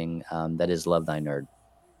this thing that is Love Thy Nerd.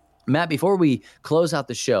 Matt, before we close out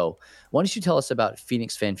the show, why don't you tell us about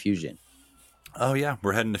Phoenix Fan Fusion? Oh, yeah.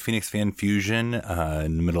 We're heading to Phoenix Fan Fusion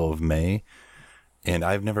in the middle of May, and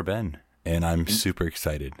I've never been, and I'm super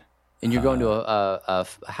excited. And you're going to a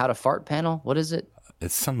how to fart panel? What is it?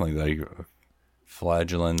 It's something like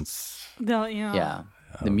flagellants. Yeah.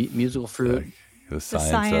 The musical fruit. The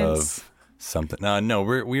science of something. No,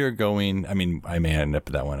 we are going. I mean, I may end up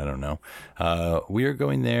at that one. I don't know. We are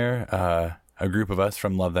going there. A group of us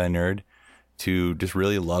from Love Thy Nerd to just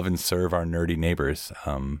really love and serve our nerdy neighbors.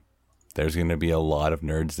 There's going to be a lot of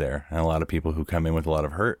nerds there and a lot of people who come in with a lot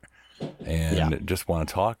of hurt and just want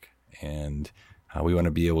to talk. And we want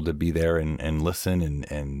to be able to be there and listen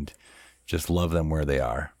and just love them where they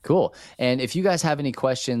are. Cool. And if you guys have any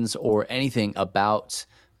questions or anything about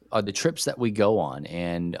the trips that we go on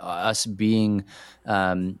and us being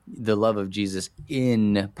the love of Jesus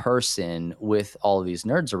in person with all of these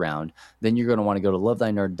nerds around, then you're going to want to go to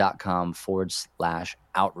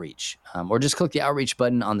lovethynerd.com/outreach. Or just click the outreach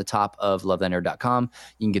button on the top of lovethynerd.com.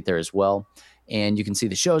 You can get there as well. And you can see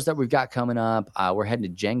the shows that we've got coming up. We're heading to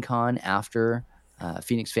Gen Con after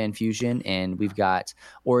Phoenix Fan Fusion, and we've got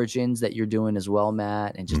Origins that you're doing as well,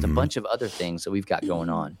 Matt, and just a bunch of other things that we've got going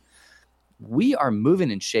on. We are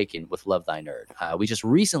moving and shaking with Love Thy Nerd. We just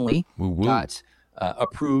recently got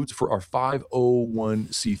approved for our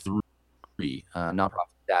 501c3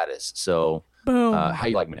 nonprofit status. So, Boom. How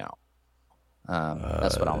you like me now?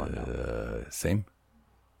 That's what I want to know. Same.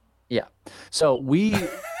 Yeah. So we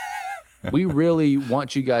really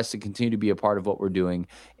want you guys to continue to be a part of what we're doing,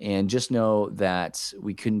 and just know that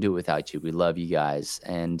we couldn't do it without you. We love you guys.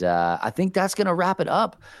 And I think that's going to wrap it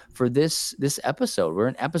up for this episode. We're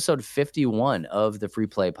in episode 51 of the Free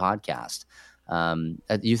Play podcast.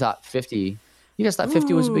 You thought 50, you guys thought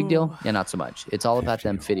 50 was a big deal? Yeah, not so much. It's all about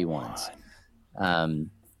them 51s.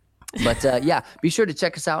 But be sure to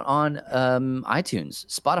check us out on iTunes,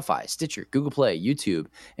 Spotify, Stitcher, Google Play, YouTube,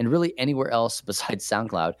 and really anywhere else besides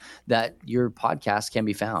SoundCloud that your podcast can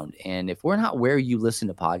be found. And if we're not where you listen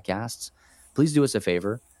to podcasts, please do us a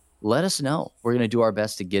favor. Let us know. We're going to do our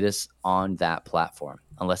best to get us on that platform,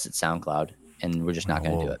 unless it's SoundCloud, and we're just not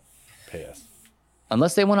going to do it. Pay us.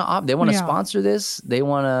 Unless they want to sponsor this, they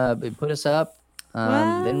want to put us up.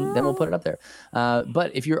 Then we'll put it up there.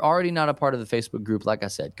 But if you're already not a part of the Facebook group, like I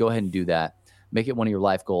said, go ahead and do that. Make it one of your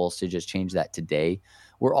life goals to just change that today.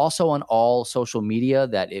 We're also on all social media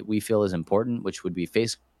that we feel is important, which would be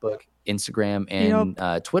Facebook, Instagram,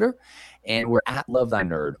 and Twitter. And we're at Love Thy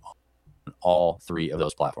Nerd on all three of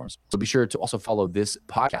those platforms. So be sure to also follow this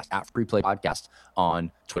podcast at Free Play Podcast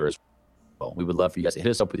on Twitter as well. We would love for you guys to hit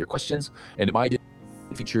us up with your questions, and it might get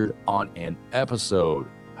featured on an episode.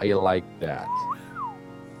 How you like that?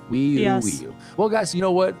 Well, guys, you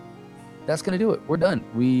know what? That's going to do it. We're done.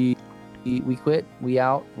 We quit. We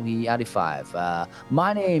out. We outie 5.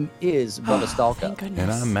 My name is Bubba Stalka.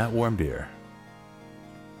 And I'm Matt Warmbier.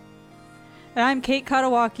 And I'm Kate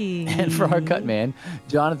Katawaki. And for our cut man,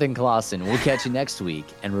 Jonathan Clausen. We'll catch you next week.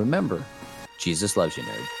 And remember, Jesus loves you,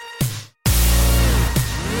 nerd.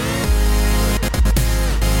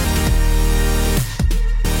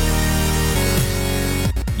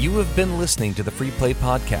 You have been listening to the Free Play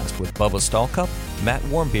Podcast with Bubba Stallcup, Matt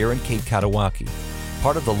Warmbier, and Kate Katawaki,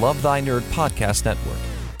 part of the Love Thy Nerd Podcast Network.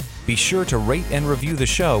 Be sure to rate and review the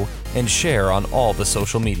show and share on all the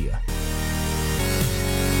social media.